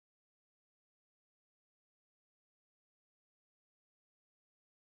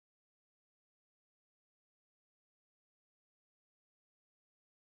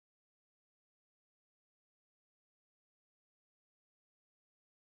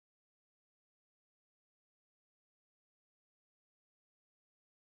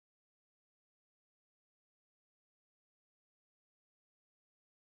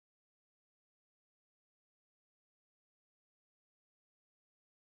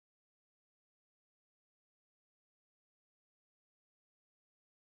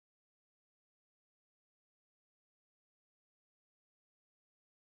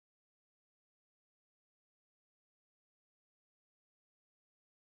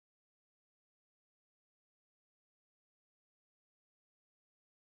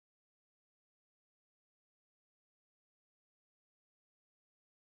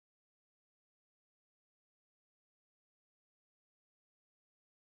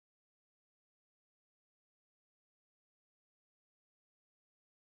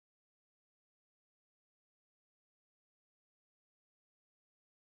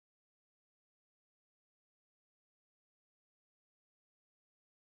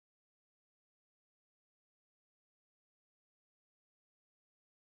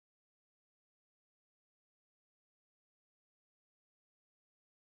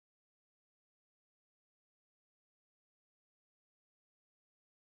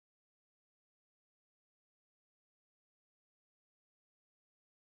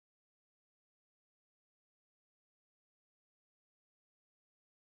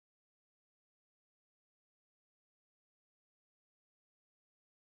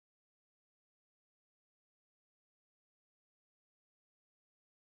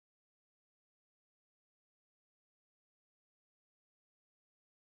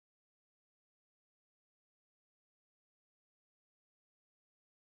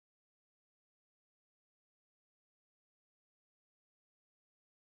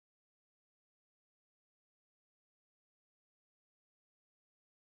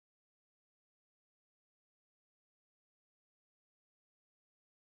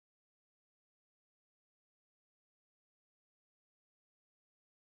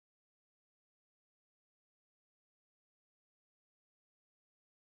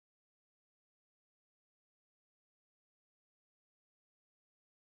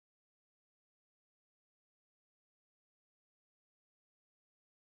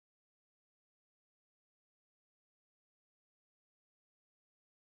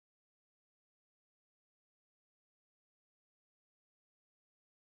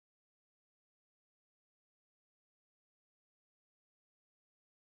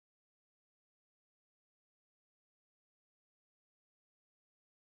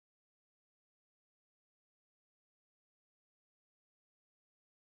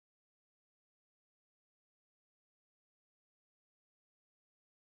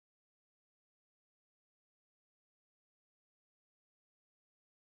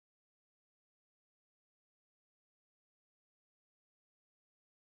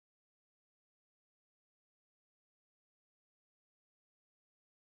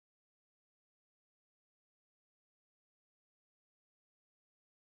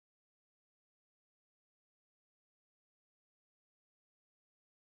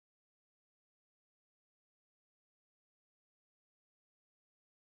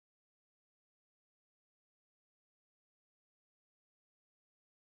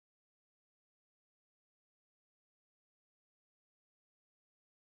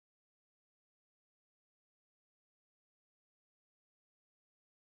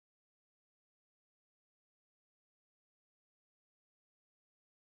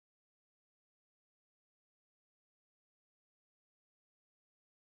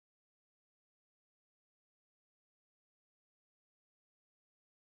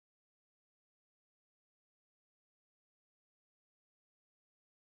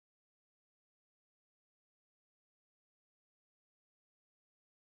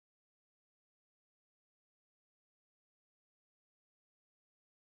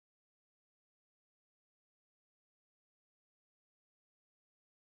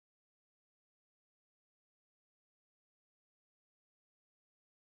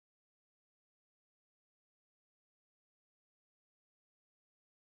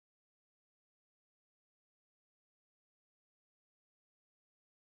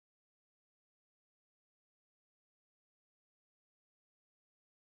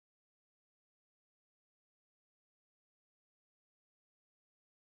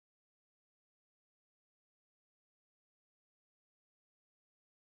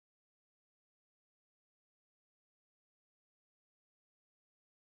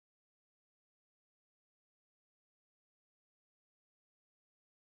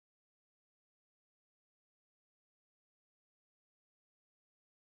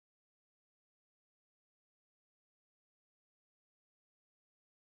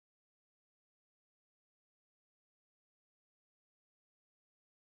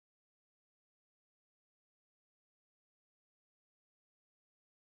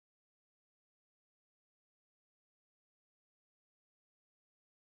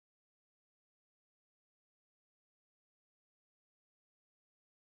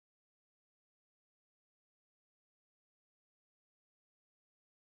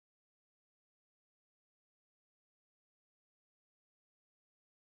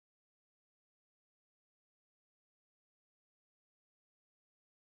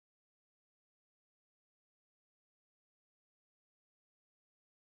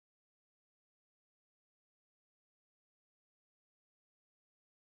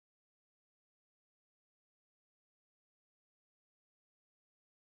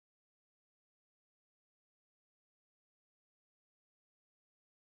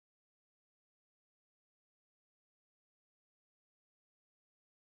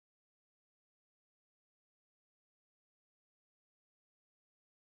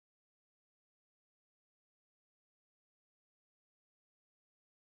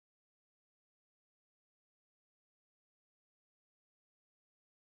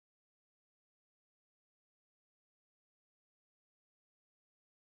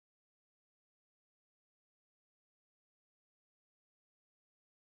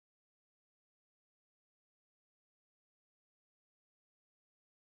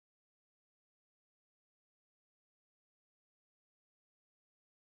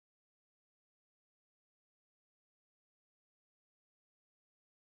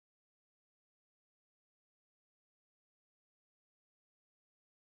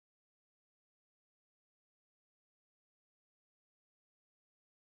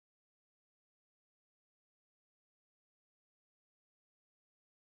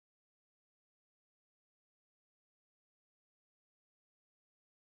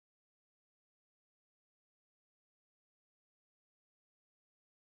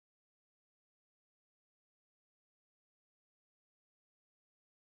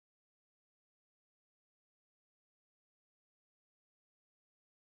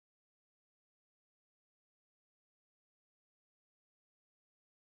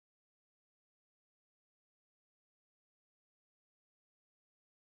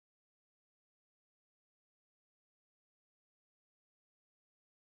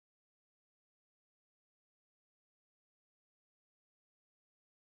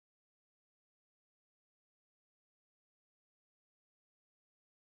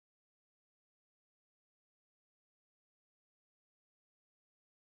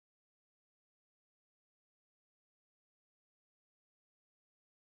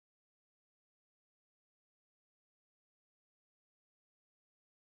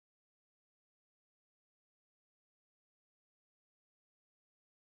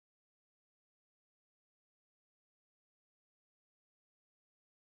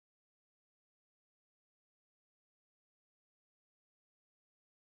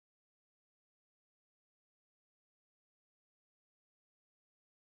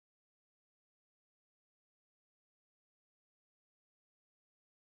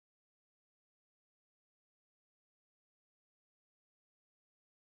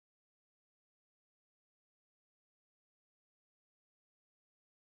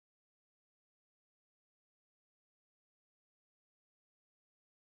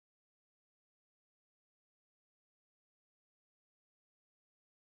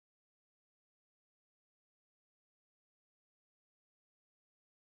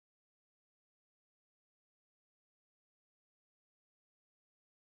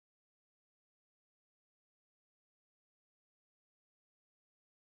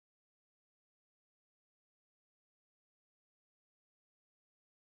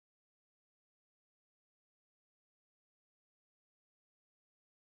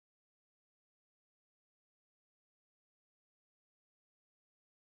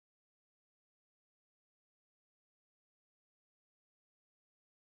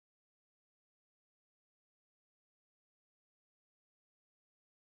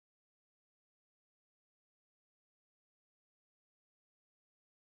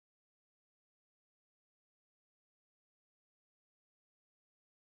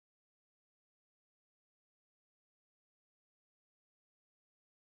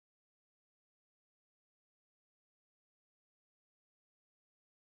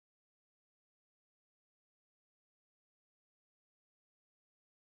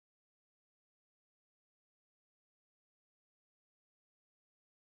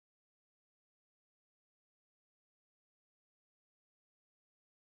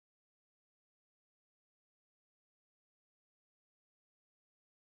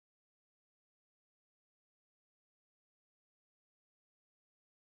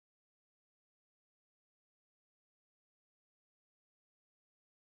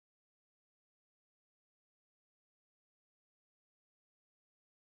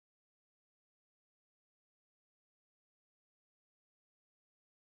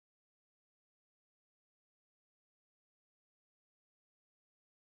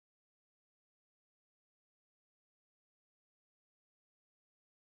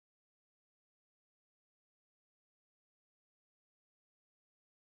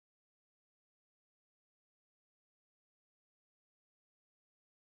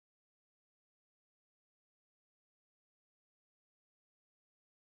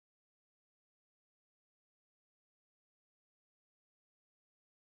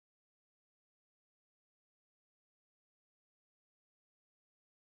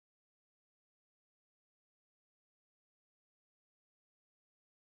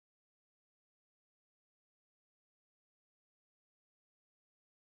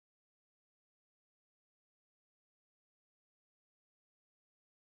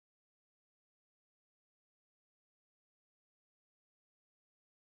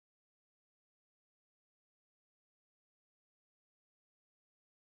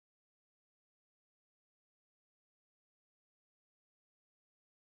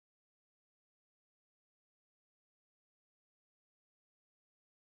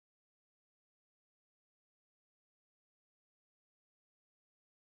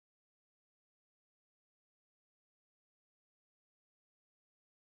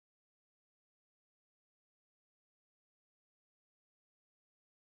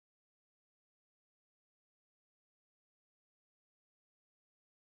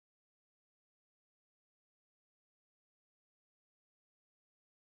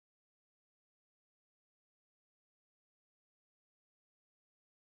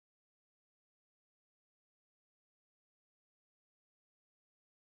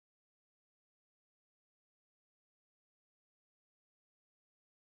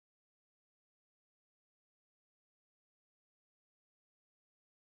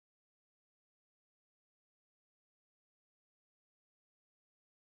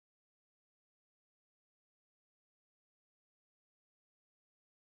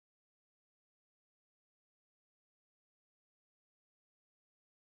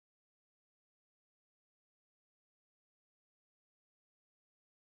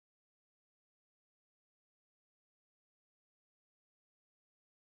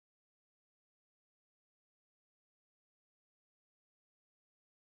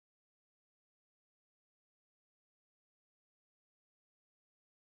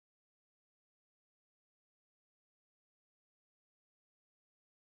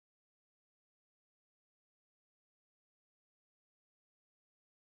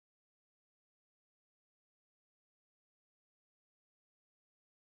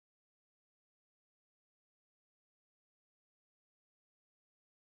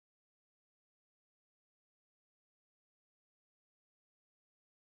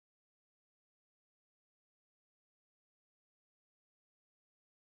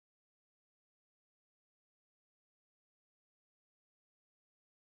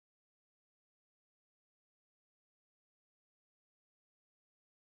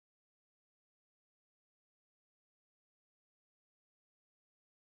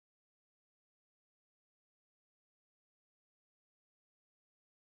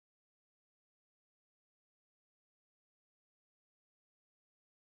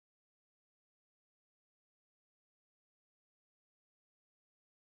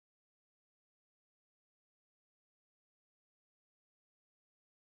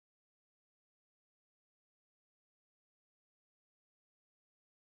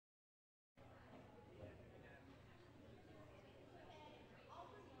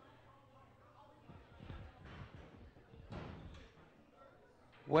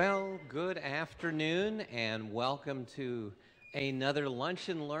Well, good afternoon and welcome to another Lunch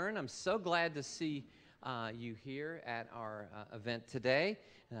and Learn. I'm so glad to see you here at our event today.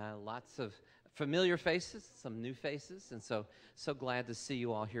 Lots of familiar faces, some new faces, and so glad to see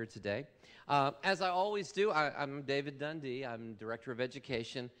you all here today. As I always do, I'm David Dundee. I'm Director of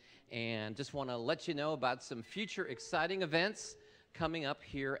Education, and just want to let you know about some future exciting events coming up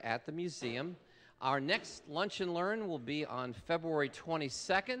here at the museum. Our next Lunch and Learn will be on February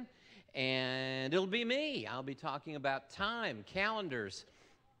 22nd, and it'll be me. I'll be talking about time, calendars.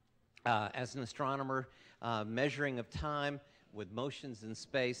 As an astronomer, measuring of time with motions in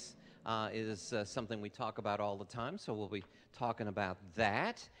space is something we talk about all the time, so we'll be talking about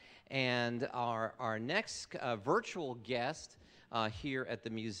that. And our next virtual guest here at the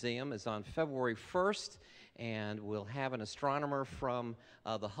museum is on February 1st, and we'll have an astronomer from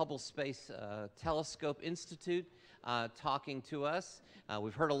the Hubble Space Telescope Institute talking to us.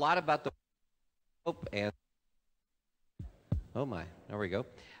 We've heard a lot about the and oh my, there we go.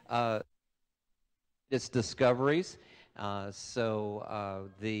 Its discoveries.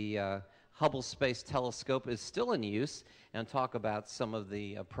 The Hubble Space Telescope is still in use, and talk about some of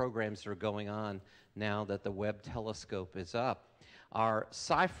the programs that are going on now that the Webb telescope is up. Our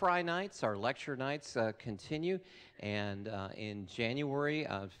sci-fi nights, our lecture nights continue, and in January,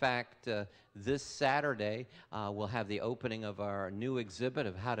 in fact, this Saturday, we'll have the opening of our new exhibit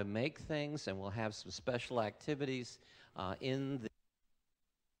of how to make things, and we'll have some special activities in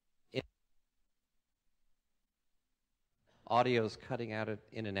the audio's cutting out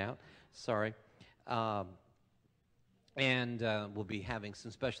in and out, sorry. We'll be having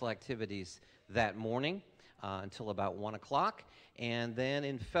some special activities that morning until about 1 o'clock. And then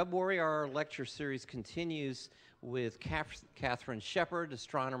in February, our lecture series continues with Catherine Shepard,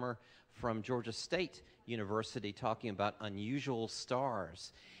 astronomer from Georgia State University, talking about unusual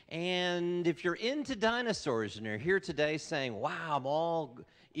stars. And if you're into dinosaurs and you're here today saying, wow, I'm all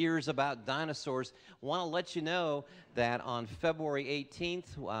ears about dinosaurs, I want to let you know that on February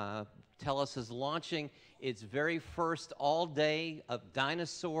 18th, Tellus is launching its very first all-day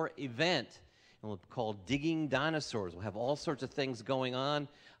dinosaur event. We'll call Digging Dinosaurs. We'll have all sorts of things going on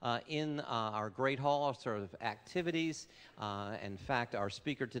in our Great Hall, all sort of activities. In fact, our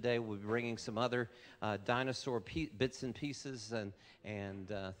speaker today will be bringing some other dinosaur bits and pieces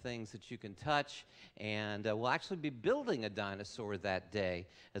and things that you can touch. And we'll actually be building a dinosaur that day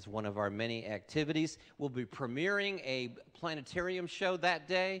as one of our many activities. We'll be premiering a planetarium show that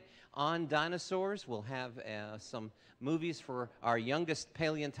day on dinosaurs. We'll have some movies for our youngest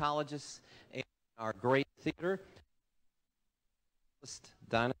paleontologists in our great theater.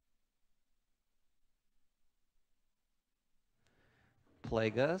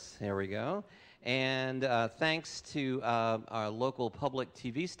 Plague us, here we go. And thanks to our local public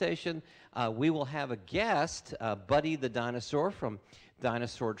TV station, we will have a guest, Buddy the Dinosaur from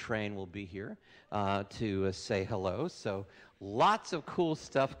Dinosaur Train will be here to say hello. So lots of cool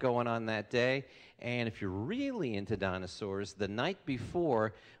stuff going on that day. And if you're really into dinosaurs, the night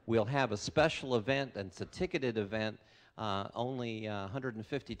before, we'll have a special event, and it's a ticketed event. Only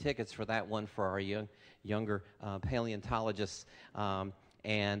 150 tickets for that one for our younger paleontologists.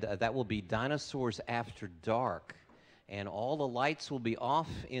 And that will be Dinosaurs After Dark. And all the lights will be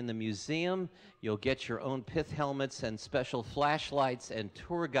off in the museum. You'll get your own pith helmets and special flashlights and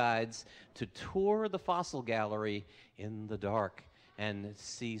tour guides to tour the fossil gallery in the dark and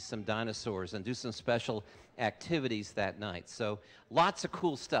see some dinosaurs and do some special activities that night. So lots of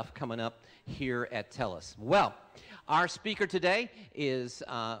cool stuff coming up here at Tellus. Well, our speaker today is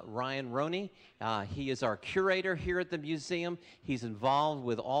Roney. He is our curator here at the museum. He's involved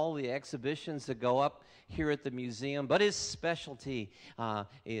with all the exhibitions that go up here at the museum, but his specialty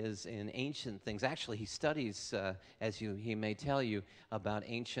is in ancient things. Actually, he studies, he may tell you, about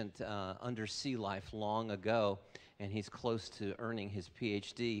ancient undersea life long ago, and he's close to earning his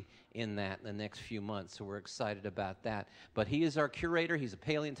PhD in that in the next few months, so we're excited about that. But he is our curator. He's a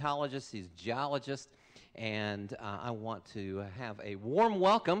paleontologist. He's a geologist. And I want to have a warm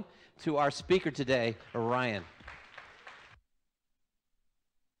welcome to our speaker today, Ryan.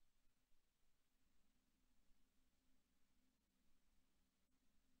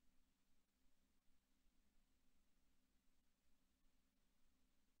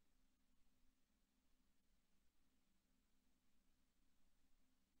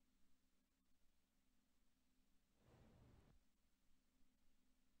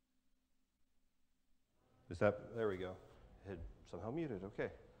 There we go. It somehow muted, okay.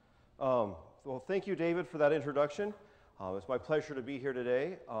 Well, thank you, David, for that introduction. It's my pleasure to be here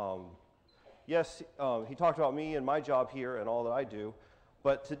today. Yes, he talked about me and my job here and all that I do,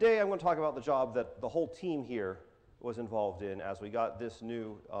 But today I'm going to talk about the job that the whole team here was involved in as we got this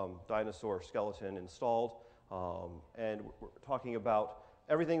new dinosaur skeleton installed. And we're talking about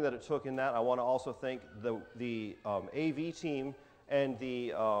everything that it took in that. I want to also thank the AV team and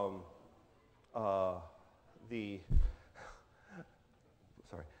our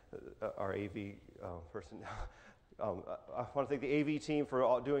AV person. I want to thank the AV team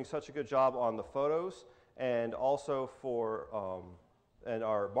for doing such a good job on the photos, and also for and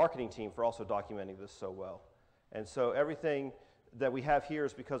our marketing team for also documenting this so well. And so everything that we have here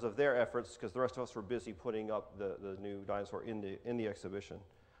is because of their efforts, because the rest of us were busy putting up the new dinosaur in the exhibition.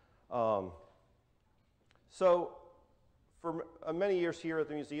 So for many years here at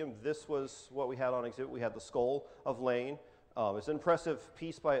the museum, this was what we had on exhibit. We had the skull of Lane. It's an impressive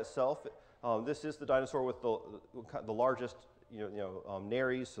piece by itself. This is the dinosaur with the largest,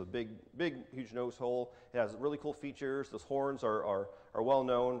 nares, so big, huge nose hole. It has really cool features. Those horns are well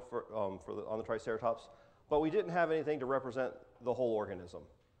known on the Triceratops, but we didn't have anything to represent the whole organism.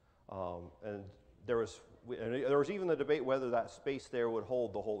 And there was even the debate whether that space there would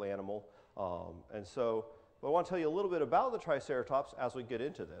hold the whole animal. But I want to tell you a little bit about the Triceratops as we get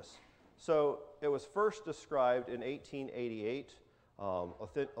into this. So it was first described in 1888.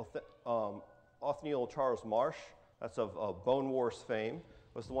 Othniel Charles Marsh, that's of Bone Wars fame,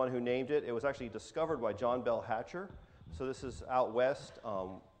 was the one who named it. It was actually discovered by John Bell Hatcher. So this is out west,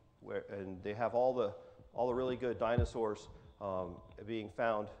 and they have all the really good dinosaurs being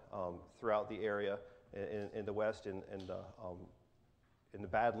found throughout the area in the west, in the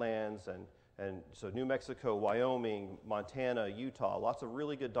Badlands, and so New Mexico, Wyoming, Montana, Utah, lots of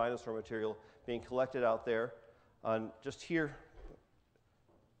really good dinosaur material being collected out there. Just here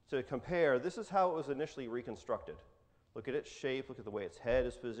to compare, this is how it was initially reconstructed. Look at its shape, look at the way its head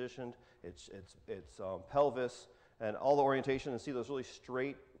is positioned, its pelvis, and all the orientation, and see those really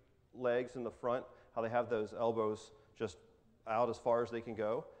straight legs in the front, how they have those elbows just out as far as they can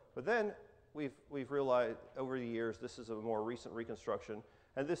go. But then we've realized over the years this is a more recent reconstruction,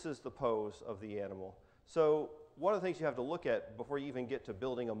 and this is the pose of the animal. So one of the things you have to look at before you even get to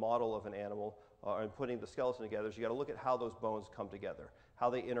building a model of an animal and putting the skeleton together is you got to look at how those bones come together,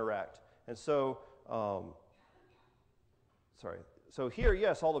 how they interact. And so, so here,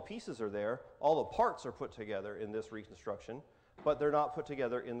 yes, all the pieces are there, all the parts are put together in this reconstruction, but they're not put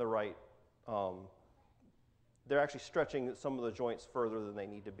together in the right, they're actually stretching some of the joints further than they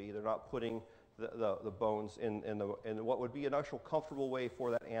need to be. They're not putting the bones in what would be an actual comfortable way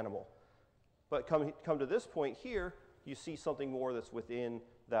for that animal. But come to this point here, you see something more that's within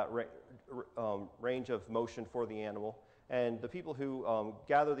that range of motion for the animal. And the people who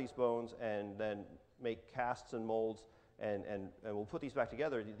gather these bones and then make casts and molds and will put these back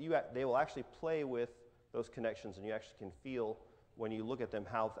together, they will actually play with those connections, and you actually can feel when you look at them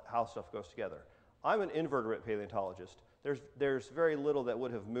how stuff goes together. I'm an invertebrate paleontologist. There's very little that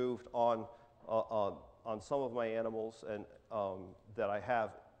would have moved on some of my animals and that I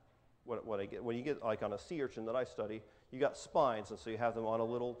have. When you get like on a sea urchin that I study, you got spines, and so you have them on a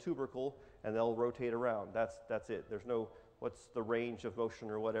little tubercle, and they'll rotate around. That's it. There's no what's the range of motion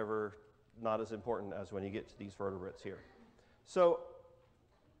or whatever. Not as important as when you get to these vertebrates here. So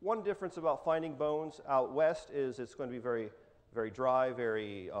one difference about finding bones out west is it's going to be very, very dry,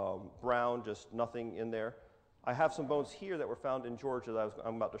 very brown, just nothing in there. I have some bones here that were found in Georgia that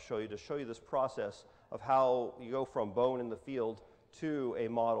I'm about to show you this process of how you go from bone in the field to a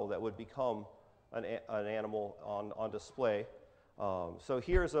model that would become an animal on display. So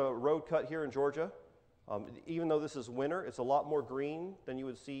here's a road cut here in Georgia. Even though this is winter, it's a lot more green than you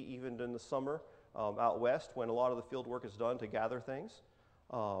would see even in the summer out west when a lot of the field work is done to gather things.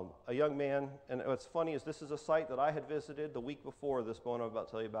 A young man, and what's funny is this is a site that I had visited the week before this bone I'm about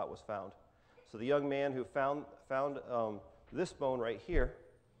to tell you about was found. So the young man who found this bone right here,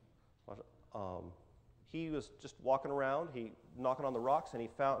 he was just walking around, knocking on the rocks, and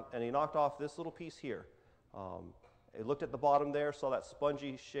he knocked off this little piece here. He looked at the bottom there, saw that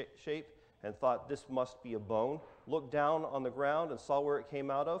spongy shape, and thought this must be a bone. Looked down on the ground and saw where it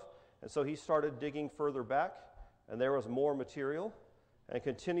came out of, and so he started digging further back, and there was more material, and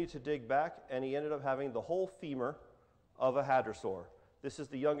continued to dig back, and he ended up having the whole femur of a hadrosaur. This is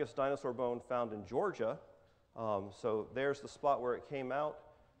the youngest dinosaur bone found in Georgia. So there's the spot where it came out.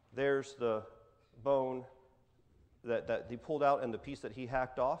 There's the bone that he pulled out and the piece that he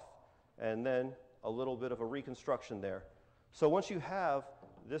hacked off, and then a little bit of a reconstruction there. So once you have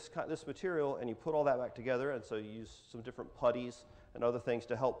this material and you put all that back together, and so you use some different putties and other things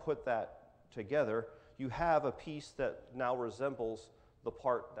to help put that together, you have a piece that now resembles the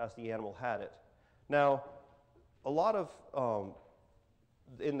part as the animal had it. Now, a lot of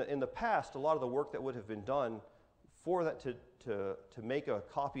in the past, a lot of the work that would have been done for that to make a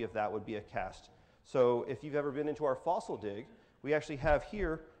copy of that would be a cast. So if you've ever been into our fossil dig, we actually have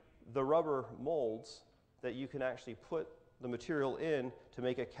here the rubber molds that you can actually put the material in to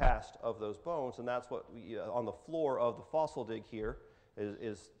make a cast of those bones, and that's what we, on the floor of the fossil dig here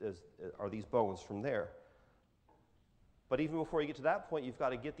are these bones from there. But even before you get to that point, you've got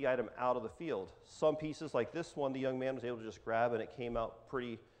to get the item out of the field. Some pieces, like this one, the young man was able to just grab and it came out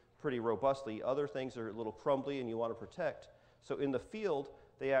pretty robustly. Other things are a little crumbly and you want to protect. So in the field,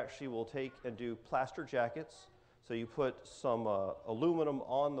 they actually will take and do plaster jackets. So you put some aluminum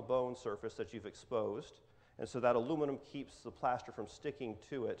on the bone surface that you've exposed, and so that aluminum keeps the plaster from sticking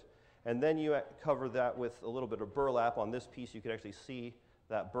to it. And then you cover that with a little bit of burlap. On this piece, you can actually see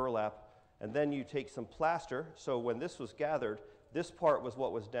that burlap. And then you take some plaster. So when this was gathered, this part was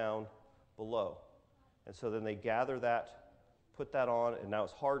what was down below. And so then they gather that, put that on, and now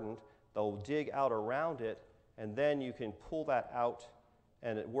it's hardened. They'll dig out around it, and then you can pull that out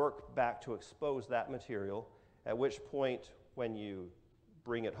and it work back to expose that material, at which point, when you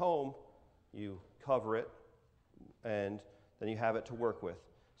bring it home, you cover it, and then you have it to work with.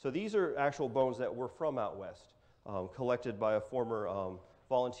 So these are actual bones that were from out west, collected by a former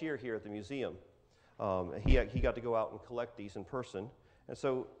volunteer here at the museum. He got to go out and collect these in person. And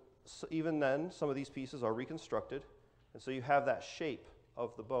so even then, some of these pieces are reconstructed, and so you have that shape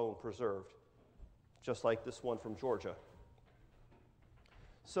of the bone preserved, just like this one from Georgia.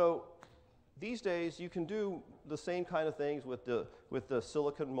 So these days, you can do the same kind of things with the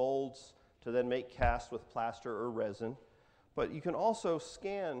silicone molds to then make casts with plaster or resin, but you can also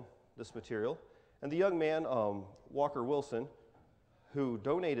scan this material. And the young man, Walker Wilson, who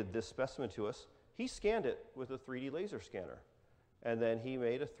donated this specimen to us, he scanned it with a 3D laser scanner. And then he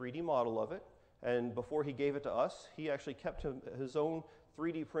made a 3D model of it, and before he gave it to us, he actually kept his own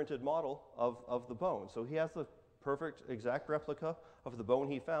 3D printed model of the bone. So he has the perfect exact replica of the bone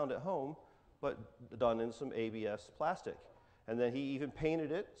he found at home, but done in some ABS plastic. And then he even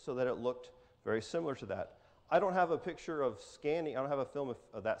painted it so that it looked very similar to that. I don't have a picture of scanning, I don't have a film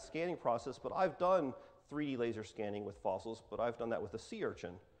of that scanning process, but I've done 3D laser scanning with fossils, but I've done that with a sea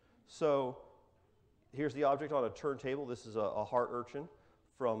urchin. So here's the object on a turntable. This is a heart urchin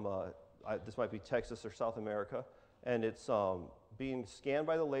from, this might be Texas or South America, and it's being scanned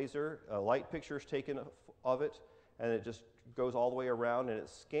by the laser. Light pictures taken of it, and it just goes all the way around, and it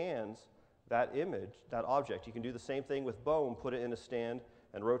scans that image, that object. You can do the same thing with bone, put it in a stand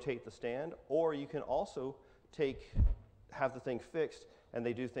and rotate the stand, or you can also have the thing fixed, and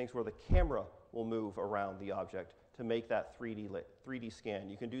they do things where the camera will move around the object to make that 3D scan.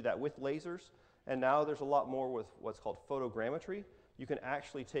 You can do that with lasers, and now there's a lot more with what's called photogrammetry. You can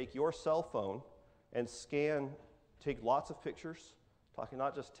actually take your cell phone and take lots of pictures, talking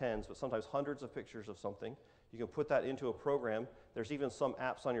not just tens, but sometimes hundreds of pictures of something. You can put that into a program. There's even some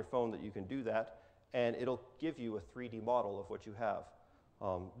apps on your phone that you can do that, and it'll give you a 3D model of what you have.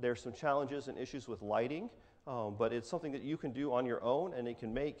 There's some challenges and issues with lighting, but it's something that you can do on your own, and it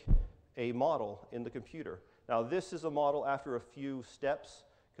can make a model in the computer. Now, this is a model after a few steps,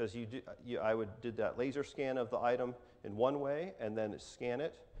 because I did that laser scan of the item in one way, and then scan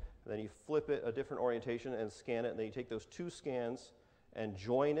it, and then you flip it a different orientation and scan it, and then you take those two scans and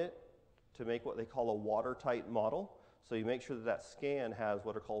join it to make what they call a watertight model. So you make sure that that scan has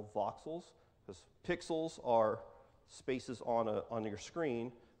what are called voxels, because pixels are spaces on your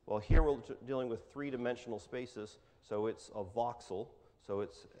screen. Well, here we're dealing with three-dimensional spaces, so it's a voxel. So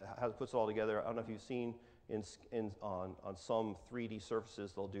it puts it all together. I don't know if you've seen on some 3D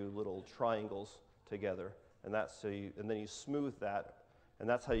surfaces, they'll do little triangles together, and then you smooth that, and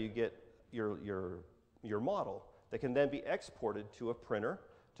that's how you get your model that can then be exported to a printer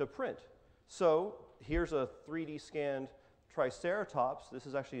to print. So here's a 3D scanned Triceratops. This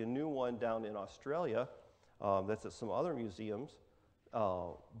is actually a new one down in Australia. That's at some other museums.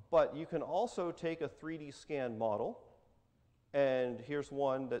 But you can also take a 3D scanned model, and here's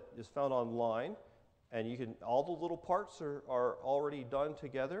one that is found online, and all the little parts are already done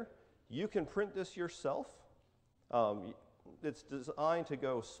together. You can print this yourself. It's designed to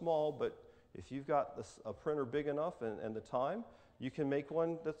go small, but if you've got a printer big enough and the time, you can make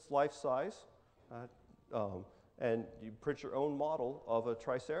one that's life-size, and you print your own model of a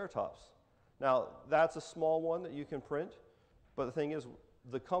Triceratops. Now, that's a small one that you can print, but the thing is,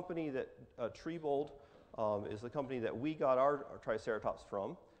 the company that Treebold is the company that we got our Triceratops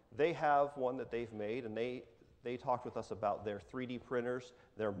from. They have one that they've made, and they talked with us about their 3D printers,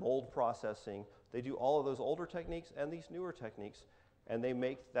 their mold processing. They do all of those older techniques and these newer techniques, and they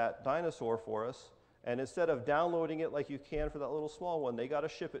make that dinosaur for us, And instead of downloading it like you can for that little small one, they got to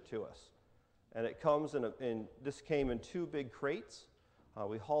ship it to us. And it comes this came in 2 big crates.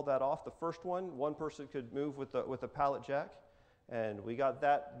 We hauled that off. The first one person could move with a pallet jack, and we got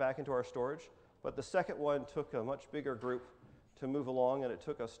that back into our storage. But the second one took a much bigger group to move along, and it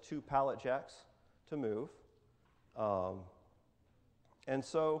took us 2 pallet jacks to move. And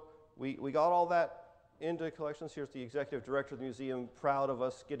so we got all that into collections. Here's the executive director of the museum, proud of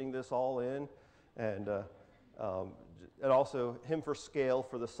us getting this all in, and also him for scale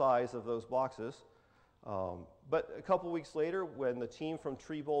for the size of those boxes. But a couple weeks later, when the team from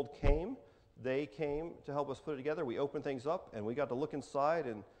Treebold came, they came to help us put it together. We opened things up, and we got to look inside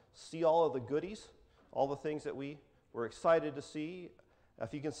and see all of the goodies, all the things that we were excited to see.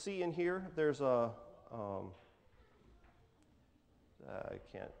 If you can see in here, there's a I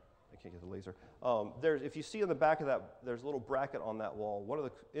can't get the laser. If you see in the back of that, there's a little bracket on that wall. One of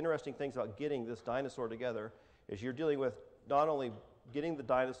the interesting things about getting this dinosaur together is you're dealing with not only getting the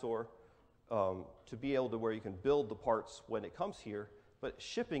dinosaur to be able to where you can build the parts when it comes here, but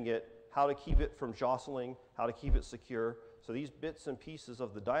shipping it, how to keep it from jostling, how to keep it secure. So these bits and pieces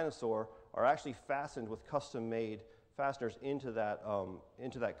of the dinosaur are actually fastened with custom-made fasteners into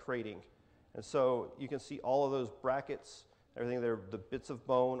that crating. And so you can see all of those brackets, everything there, the bits of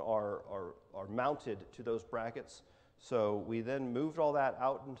bone are mounted to those brackets. So we then moved all that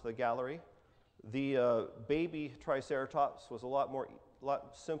out into the gallery. The baby Triceratops was a lot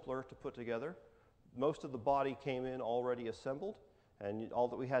simpler to put together. Most of the body came in already assembled, and all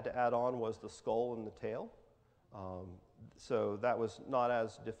that we had to add on was the skull and the tail. So that was not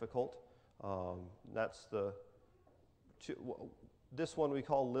as difficult. This one we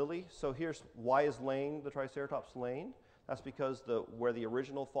call Lily. So here's why is Lane, the Triceratops, Lane? That's because where the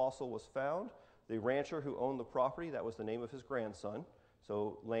original fossil was found, the rancher who owned the property, that was the name of his grandson.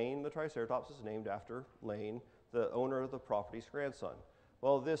 So Lane, the Triceratops, is named after Lane, the owner of the property's grandson.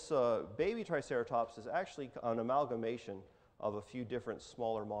 Well, this baby Triceratops is actually an amalgamation of a few different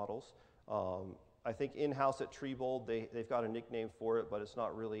smaller models. I think in-house at Treebold, they've got a nickname for it, but it's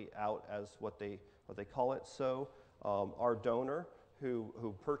not really out as what they call it. So our donor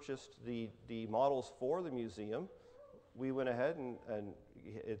who purchased the models for the museum, we went ahead and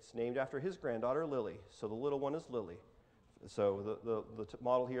it's named after his granddaughter, Lily. So the little one is Lily. So the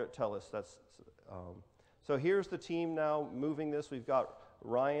model here at Tellus, so here's the team now moving this. We've got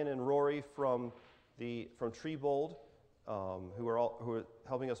Ryan and Rory from Treebold, who are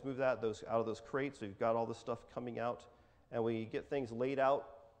helping us move out of those crates. We've got all this stuff coming out, and we get things laid out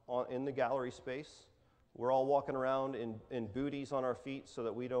in the gallery space. We're all walking around in booties on our feet so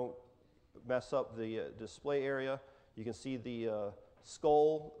that we don't mess up the display area. You can see the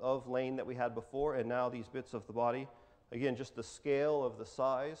skull of Lane that we had before, and now these bits of the body. Again, just the scale of the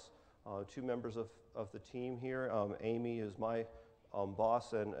size. 2 members of the team here. Amy is my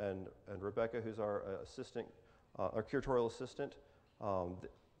boss, and Rebecca, who's our assistant, our curatorial assistant.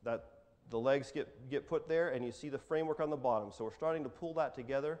 That the legs get put there, and you see the framework on the bottom. So we're starting to pull that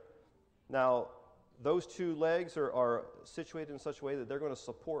together. Now, those 2 legs are situated in such a way that they're going to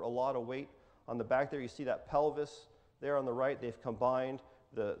support a lot of weight on the back there. You see that pelvis there on the right. They've combined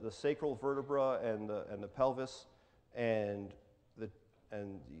the sacral vertebra and the pelvis, and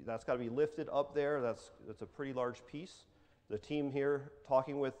that's got to be lifted up there. That's a pretty large piece. The team here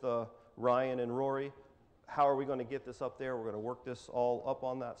talking with Ryan and Rory, how are we going to get this up there? We're going to work this all up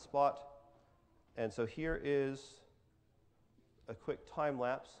on that spot. And so here is a quick time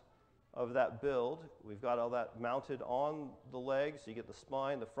lapse of that build. We've got all that mounted on the legs. You get the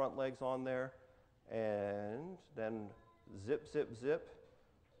spine, the front legs on there, and then zip, zip, zip.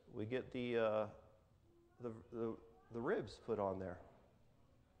 We get the ribs put on there.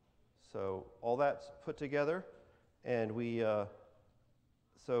 So all that's put together, and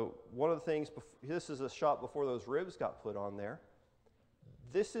so one of the things, this is a shot before those ribs got put on there.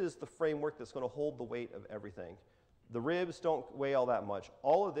 This is the framework that's going to hold the weight of everything. The ribs don't weigh all that much.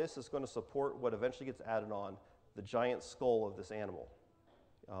 All of this is going to support what eventually gets added on, the giant skull of this animal.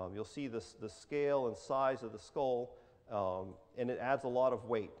 You'll see the scale and size of the skull, and it adds a lot of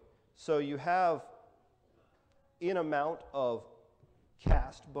weight. So you have in amount of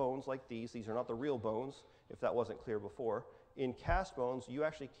cast bones like these are not the real bones, if that wasn't clear before. In cast bones, you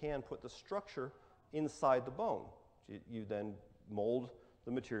actually can put the structure inside the bone. You then mold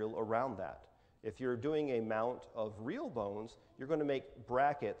the material around that. If you're doing a mount of real bones, you're going to make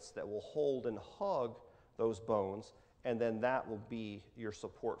brackets that will hold and hug those bones, and then that will be your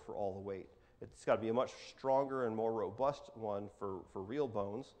support for all the weight. It's got to be a much stronger and more robust one for real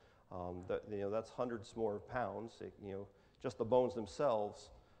bones. That's hundreds more pounds. Just the bones themselves.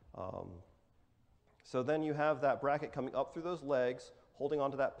 So then you have that bracket coming up through those legs, holding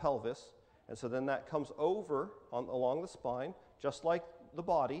onto that pelvis, and so then that comes over along the spine, just like the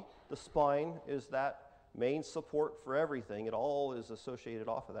body. The spine is that main support for everything. It all is associated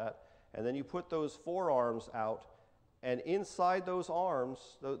off of that. And then you put those forearms out, and inside those arms,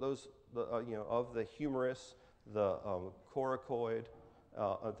 of the humerus, the coracoid,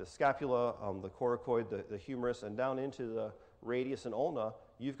 the scapula, the coracoid, the humerus, and down into the radius and ulna,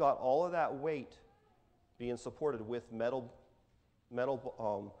 you've got all of that weight being supported with metal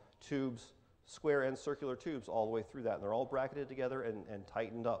tubes, square and circular tubes all the way through that. And they're all bracketed together and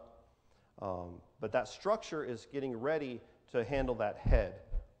tightened up. But that structure is getting ready to handle that head.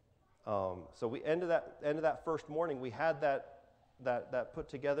 So we end of that first morning, we had that put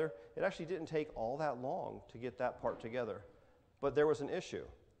together. It actually didn't take all that long to get that part together. But there was an issue.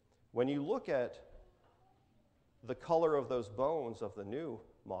 When you look at the color of those bones of the new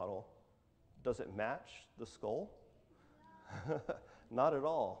model, does it match the skull? Not at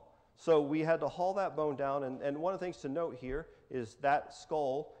all. So we had to haul that bone down, and one of the things to note here is that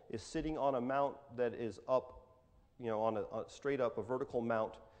skull is sitting on a mount that is up, on a straight up, a vertical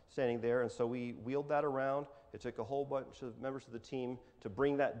mount standing there, and so we wheeled that around. It took a whole bunch of members of the team to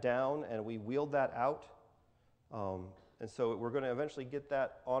bring that down, and we wheeled that out. And so we're going to eventually get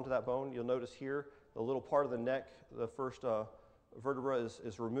that onto that bone. You'll notice here, the little part of the neck, the first vertebra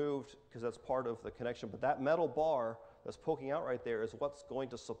is removed because that's part of the connection, but that metal bar that's poking out right there is what's going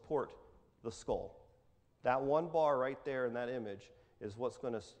to support the skull. That one bar right there in that image is what's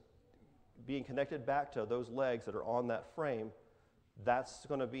going to, being connected back to those legs that are on that frame, that's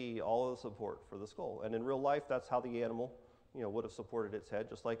going to be all of the support for the skull. And in real life, that's how the animal, would have supported its head,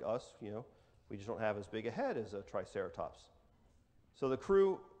 just like us, we just don't have as big a head as a Triceratops. So the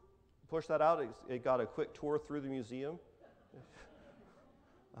crew pushed that out. It got a quick tour through the museum,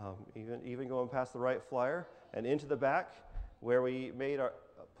 even going past the Wright Flyer and into the back where we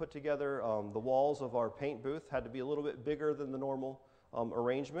put together the walls of our paint booth. Had to be a little bit bigger than the normal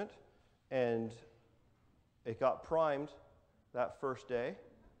arrangement, and it got primed that first day.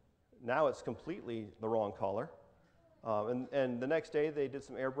 Now it's completely the wrong color. And the next day they did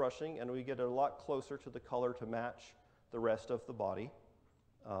some airbrushing, and we get a lot closer to the color to match the rest of the body,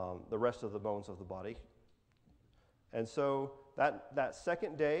 the rest of the bones of the body. And so that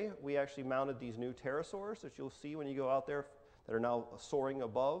second day, we actually mounted these new pterosaurs that you'll see when you go out there that are now soaring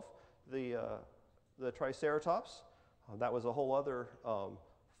above the Triceratops. That was a whole other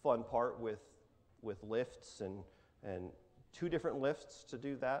fun part with lifts and two different lifts to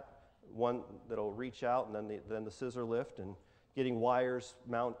do that. One that'll reach out, and then the scissor lift, and getting wires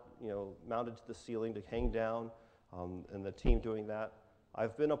mounted to the ceiling to hang down, and the team doing that.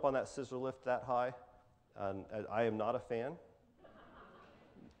 I've been up on that scissor lift that high, and I am not a fan,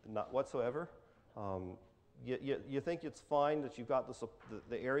 not whatsoever. You think it's fine that you've got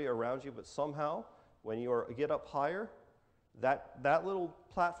the area around you, but somehow when you get up higher, that little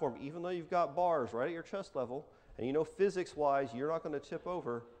platform, even though you've got bars right at your chest level, and physics-wise you're not going to tip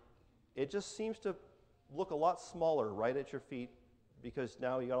over, it just seems to look a lot smaller right at your feet because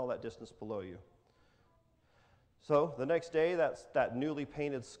now you got all that distance below you. So the next day, that newly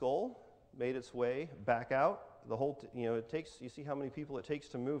painted skull made its way back out. The whole, it takes, you see how many people it takes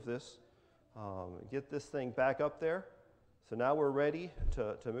to move this, get this thing back up there. So now we're ready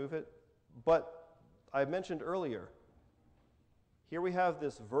to move it. But I mentioned earlier, here we have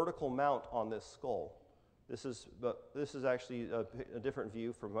this vertical mount on this skull. This is actually a different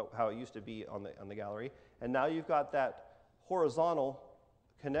view from how it used to be on the gallery. And now you've got that horizontal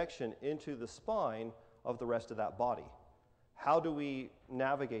connection into the spine of the rest of that body. How do we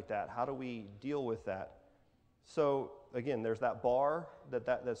navigate that? How do we deal with that? So again, there's that bar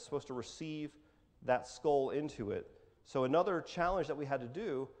that's supposed to receive that skull into it. So another challenge that we had to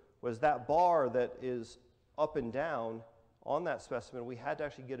do was that bar that is up and down on that specimen, we had to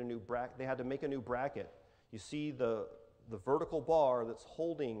actually get a new bracket. They had to make a new bracket. You see the vertical bar that's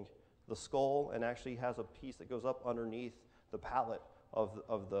holding the skull and actually has a piece that goes up underneath the palate of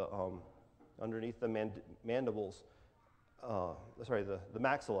the underneath the mandibles. The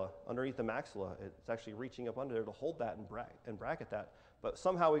maxilla. Underneath the maxilla, it's actually reaching up under there to hold that and bracket that. But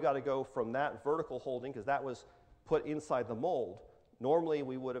somehow we got to go from that vertical holding, because that was put inside the mold. Normally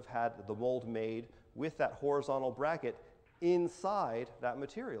we would have had the mold made with that horizontal bracket inside that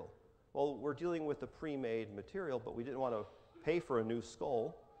material. Well, we're dealing with the pre-made material, but we didn't want to pay for a new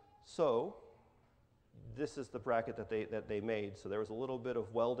skull, so this is the bracket that they made. So there was a little bit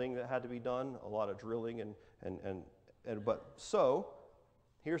of welding that had to be done, a lot of drilling, so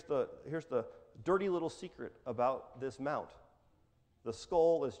here's the dirty little secret about this mount. The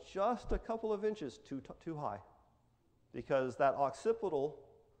skull is just a couple of inches too high, because that occipital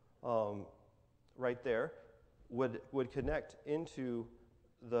right there would connect into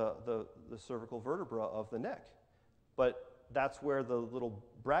the cervical vertebra of the neck. But that's where the little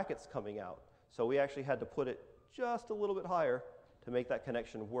bracket's coming out. So we actually had to put it just a little bit higher to make that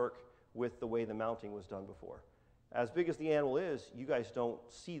connection work with the way the mounting was done before. As big as the animal is, you guys don't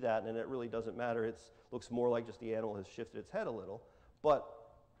see that, and it really doesn't matter. It looks more like just the animal has shifted its head a little. But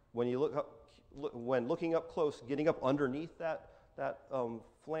when you when looking up close, getting up underneath that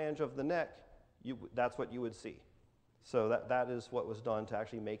flange of the neck, that's what you would see. So that is what was done to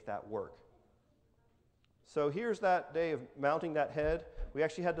actually make that work. So here's that day of mounting that head. We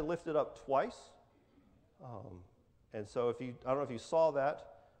actually had to lift it up twice. And so I don't know if you saw that.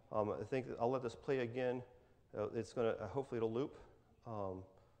 I think I'll let this play again. It's going to, hopefully it'll loop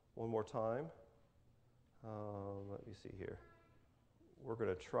one more time. Let me see here. We're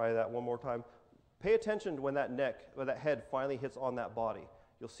going to try that one more time. Pay attention to when that head finally hits on that body.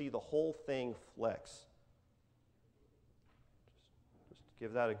 You'll see the whole thing flex. Just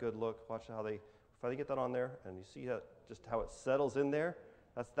give that a good look. Watch how they finally get that on there, and you see just how it settles in there.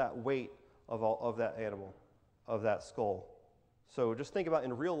 That's that weight of that animal, of that skull. So just think about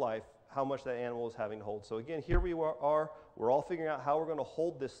in real life how much that animal is having to hold. So again, here we are. We're all figuring out how we're going to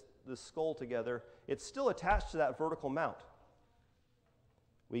hold this skull together. It's still attached to that vertical mount.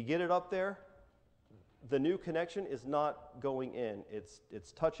 We get it up there. The new connection is not going in.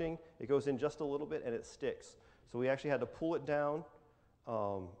 It's touching. It goes in just a little bit, and it sticks. So we actually had to pull it down,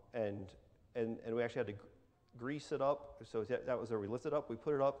 and we actually had to grease it up. So that was where we lifted it up. We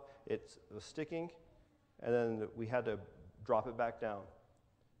put it up. It was sticking, and then we had to drop it back down.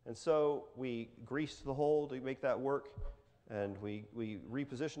 And so we greased the hole to make that work, and we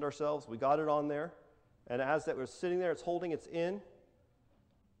repositioned ourselves. We got it on there, and as that was sitting there, it's holding, it's in.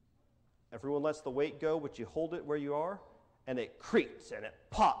 Everyone lets the weight go, but you hold it where you are, and it creaked, and it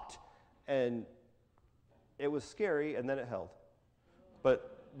popped, and it was scary, and then it held.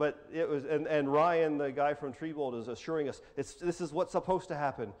 But it was, and Ryan, the guy from Treebold, is assuring us, this is what's supposed to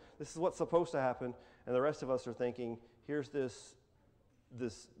happen. This is what's supposed to happen. And the rest of us are thinking, here's this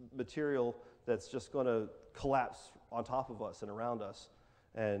material that's just going to collapse on top of us and around us,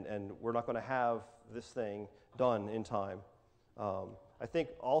 and we're not going to have this thing done in time. I think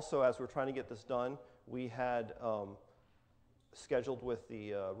also as we're trying to get this done, we had scheduled with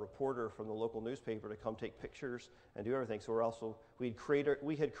the reporter from the local newspaper to come take pictures and do everything. So we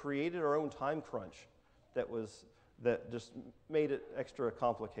had created our own time crunch that just made it extra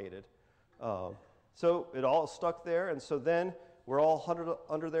complicated. So it all stuck there, and so then we're all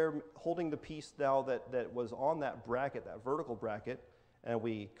under there holding the piece now that was on that bracket, that vertical bracket, and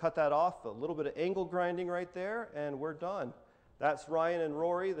we cut that off, a little bit of angle grinding right there, and we're done. That's Ryan and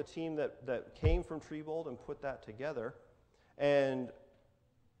Rory, the team that came from Treebold and put that together. And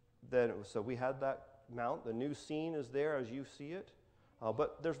then, so we had that mount. The new scene is there as you see it.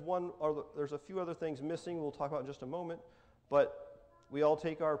 But there's a few other things missing we'll talk about in just a moment. But we all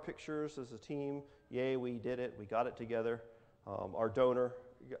take our pictures as a team. Yay, we did it. We got it together. Our donor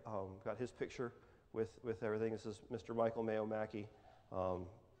got his picture with everything. This is Mr. Michael Mayo Mackey.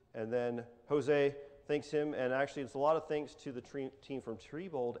 And then Jose thanks him. And actually, it's a lot of thanks to the team from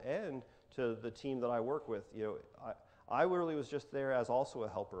Treebold and to the team that I work with. You know, I really was just there as also a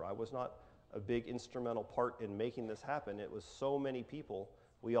helper. I was not a big instrumental part in making this happen. It was so many people.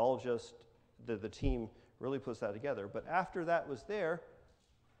 We all just, the team really puts that together. But after that was there,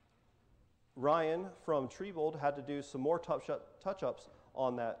 Ryan from Treebold had to do some more touch-ups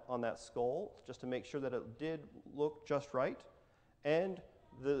on that skull just to make sure that it did look just right. And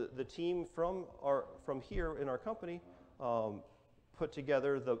the team from here in our company put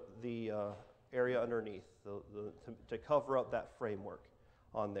together the area underneath to cover up that framework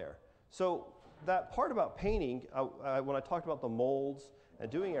on there. So that part about painting, when I talked about the molds and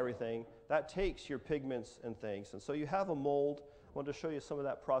doing everything, that takes your pigments and things. And so you have a mold. I wanted to show you some of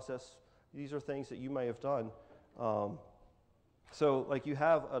that process. These are things that you may have done. So like you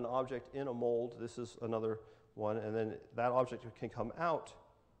have an object in a mold. This is another one. And then that object can come out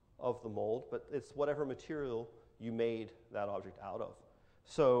of the mold, but it's whatever material you made that object out of.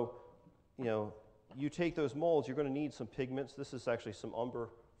 So, you know, you take those molds, you're going to need some pigments. This is actually some umber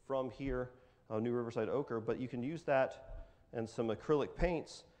from here, New Riverside Ochre, but you can use that and some acrylic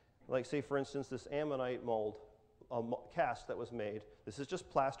paints. Like say, for instance, this ammonite mold cast that was made. This is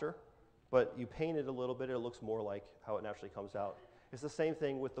just plaster, but you paint it a little bit, it looks more like how it naturally comes out. It's the same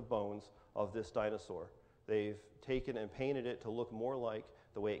thing with the bones of this dinosaur. They've taken and painted it to look more like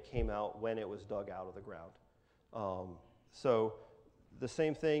the way it came out when it was dug out of the ground. So The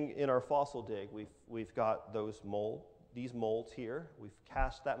same thing in our fossil dig. We've got these molds here. We've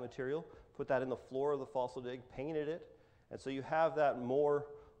cast that material, put that in the floor of the fossil dig, painted it, and so you have that more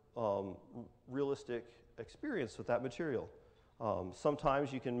realistic experience with that material.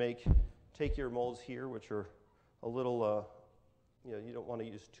 Sometimes you can take your molds here, which are a little, you don't want to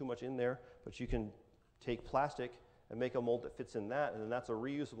use too much in there, but you can take plastic and make a mold that fits in that, and then that's a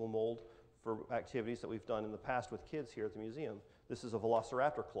reusable mold for activities that we've done in the past with kids here at the museum. This is a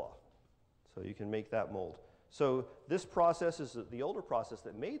velociraptor claw, so you can make that mold. So this process is the older process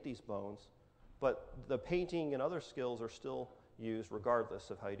that made these bones, but the painting and other skills are still used regardless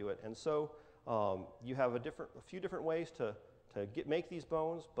of how you do it. And so you have a few different ways to make these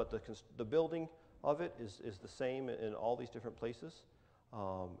bones, but the building of it is the same in all these different places.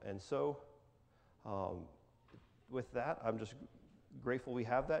 And so with that, I'm just grateful we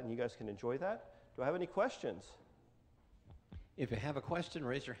have that and you guys can enjoy that. Do I have any questions? If you have a question,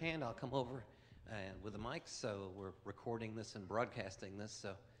 raise your hand. I'll come over with the mic. So we're recording this and broadcasting this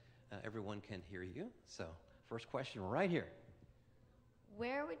so everyone can hear you. So first question right here.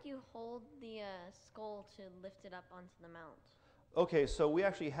 Where would you hold the skull to lift it up onto the mount? Okay, so we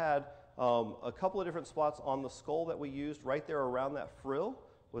actually had a couple of different spots on the skull that we used. Right there around that frill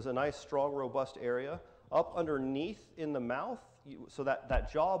was a nice, strong, robust area. Up underneath in the mouth, so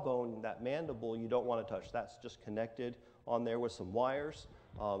that jawbone, that mandible, you don't want to touch. That's just connected on there with some wires.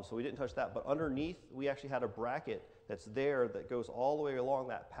 So we didn't touch that. But underneath, we actually had a bracket that's there that goes all the way along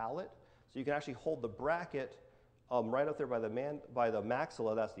that palate. So you can actually hold the bracket right up there by the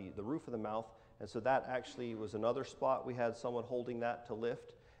maxilla. That's the roof of the mouth. And so that actually was another spot. We had someone holding that to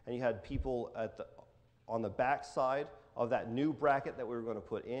lift. And you had people on the back side of that new bracket that we were going to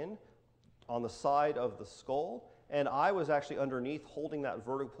put in, on the side of the skull. And I was actually underneath holding that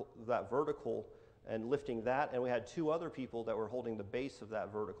vertical and lifting that. And we had two other people that were holding the base of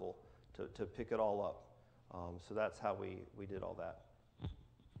that vertical to pick it all up. So that's how we did all that.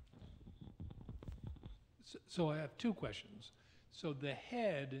 So I have two questions. So the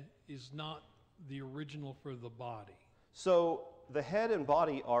head is not the original for the body. So the head and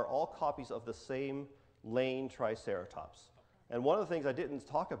body are all copies of the same Lane Triceratops. And one of the things I didn't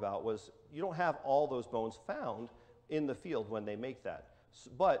talk about was you don't have all those bones found in the field when they make that.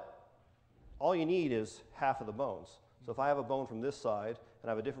 But all you need is half of the bones. So if I have a bone from this side and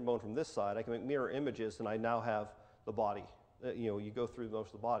I have a different bone from this side, I can make mirror images and I now have the body. You go through most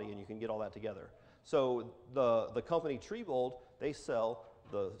of the body and you can get all that together. So the company Treebold, they sell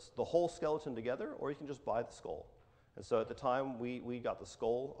the whole skeleton together, or you can just buy the skull. And so at the time, we got the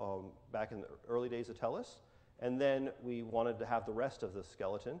skull back in the early days of Tellus, and then we wanted to have the rest of the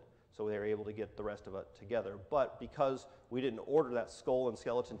skeleton, so we were able to get the rest of it together. But because we didn't order that skull and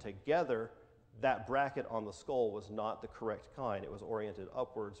skeleton together, that bracket on the skull was not the correct kind. It was oriented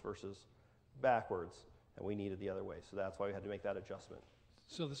upwards versus backwards, and we needed the other way. So that's why we had to make that adjustment.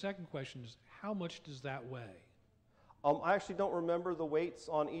 So the second question is, how much does that weigh? I actually don't remember the weights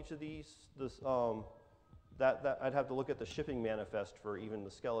on each of these. That I'd have to look at the shipping manifest for even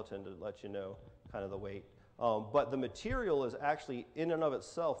the skeleton to let you know kind of the weight. But the material is actually in and of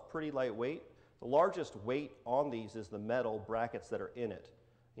itself pretty lightweight. The largest weight on these is the metal brackets that are in it.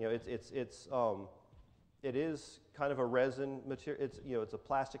 It is kind of a resin material. It's a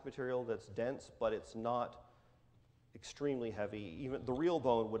plastic material that's dense, but it's not extremely heavy. Even the real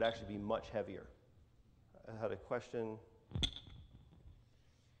bone would actually be much heavier. I had a question.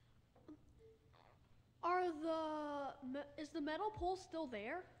 Is the metal pole still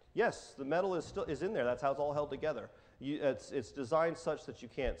there? Yes, the metal is in there. That's how it's all held together. It's designed such that you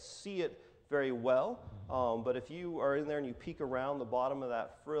can't see it very well, but if you are in there and you peek around the bottom of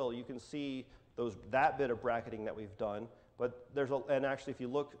that frill, you can see that bit of bracketing that we've done. But and actually, if you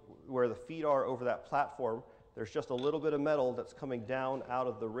look where the feet are over that platform, there's just a little bit of metal that's coming down out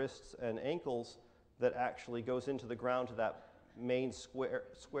of the wrists and ankles that actually goes into the ground to that main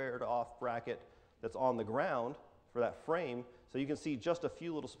squared off bracket that's on the ground for that frame. So you can see just a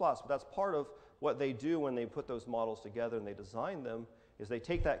few little spots, but that's part of what they do when they put those models together and they design them, is they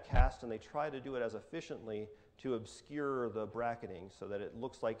take that cast and they try to do it as efficiently to obscure the bracketing so that it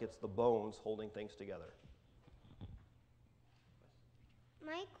looks like it's the bones holding things together.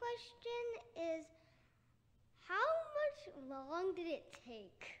 My question is, how much long did it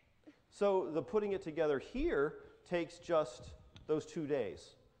take? So the putting it together here takes just those 2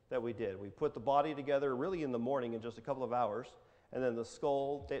 days that we did. We put the body together really in the morning in just a couple of hours, and then the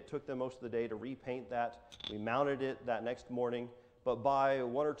skull, it took them most of the day to repaint that. We mounted it that next morning, but by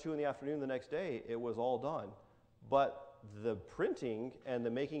 1 or 2 in the afternoon the next day, it was all done. But the printing and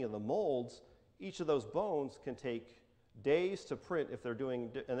the making of the molds, each of those bones can take days to print if they're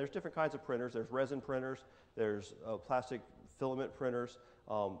doing, and there's different kinds of printers. There's resin printers, there's plastic filament printers,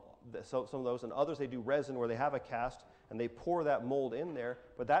 so some of those, and others they do resin where they have a cast and they pour that mold in there,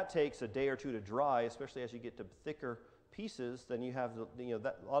 but that takes a day or two to dry, especially as you get to thicker pieces. Then you have,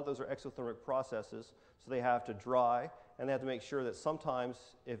 a lot of those are exothermic processes, so they have to dry, and they have to make sure that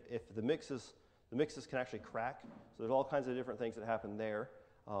sometimes if the mixes can actually crack, so there's all kinds of different things that happen there.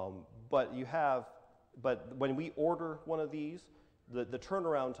 But when we order one of these, the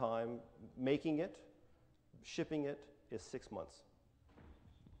turnaround time, making it, shipping it, is 6 months.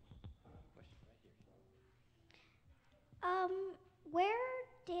 Where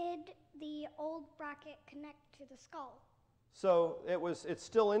did the old bracket connect to the skull? So it's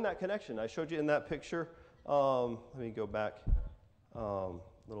still in that connection. I showed you in that picture. Let me go back a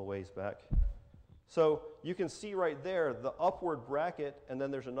little ways back. So you can see right there the upward bracket, and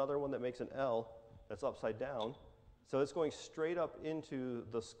then there's another one that makes an L that's upside down. So it's going straight up into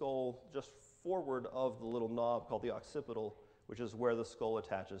the skull, just forward of the little knob called the occipital, which is where the skull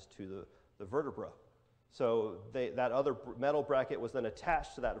attaches to the vertebra. So that other metal bracket was then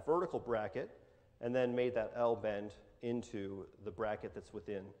attached to that vertical bracket and then made that L bend into the bracket that's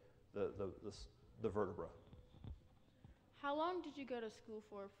within the vertebra. How long did you go to school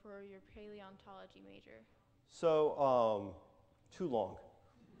for your paleontology major? So, too long.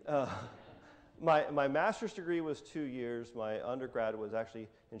 My master's degree was 2 years. My undergrad was actually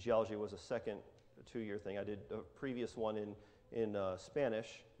in geology, was a second 2-year thing. I did a previous one in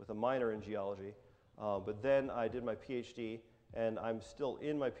Spanish with a minor in geology. But then I did my PhD, and I'm still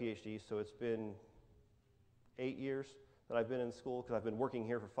in my PhD, so it's been 8 years that I've been in school, because I've been working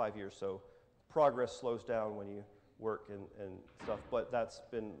here for 5 years, so progress slows down when you work and stuff, but that's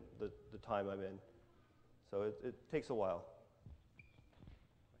been the time I'm in. So it takes a while.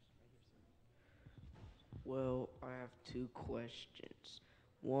 Well, I have 2 questions.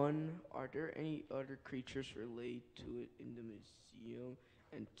 One, are there any other creatures related to it in the museum?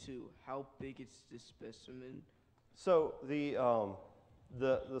 And 2, how big is this specimen? So the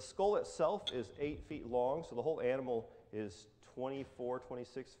skull itself is 8 feet long, so the whole animal is 24,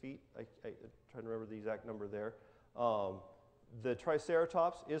 26 feet. I'm trying to remember the exact number there. The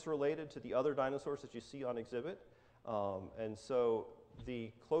Triceratops is related to the other dinosaurs that you see on exhibit. And so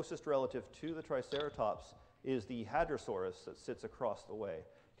the closest relative to the Triceratops is the Hadrosaurus that sits across the way,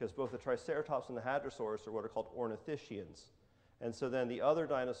 because both the Triceratops and the Hadrosaurus are what are called ornithischians. And so then the other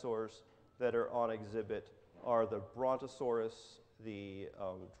dinosaurs that are on exhibit are the Brontosaurus, the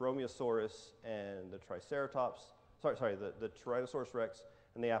Dromaeosaurus, and the Triceratops. The Tyrannosaurus rex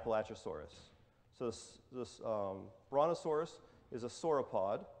and the Appalachiosaurus. So this Brontosaurus is a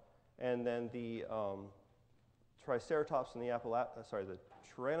sauropod, and then the Triceratops and the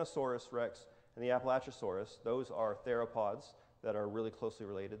Tyrannosaurus rex and the Appalachiosaurus, those are theropods that are really closely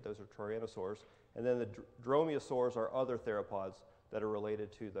related. Those are Tyrannosaurs. And then the Dromaeosaurs are other theropods that are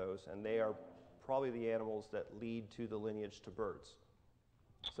related to those, and they are probably the animals that lead to the lineage to birds.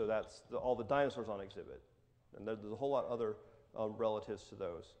 So that's all the dinosaurs on exhibit. And there's a whole lot of other relatives to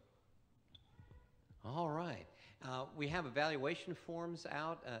those. All right. We have evaluation forms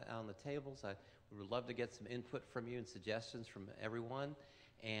out on the tables. We would love to get some input from you and suggestions from everyone.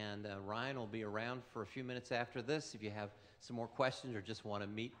 And Ryan will be around for a few minutes after this if you have some more questions or just want to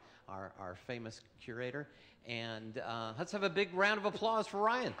meet our famous curator. And let's have a big round of applause for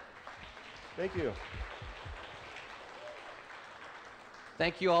Ryan. Thank you.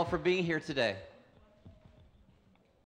 Thank you all for being here today.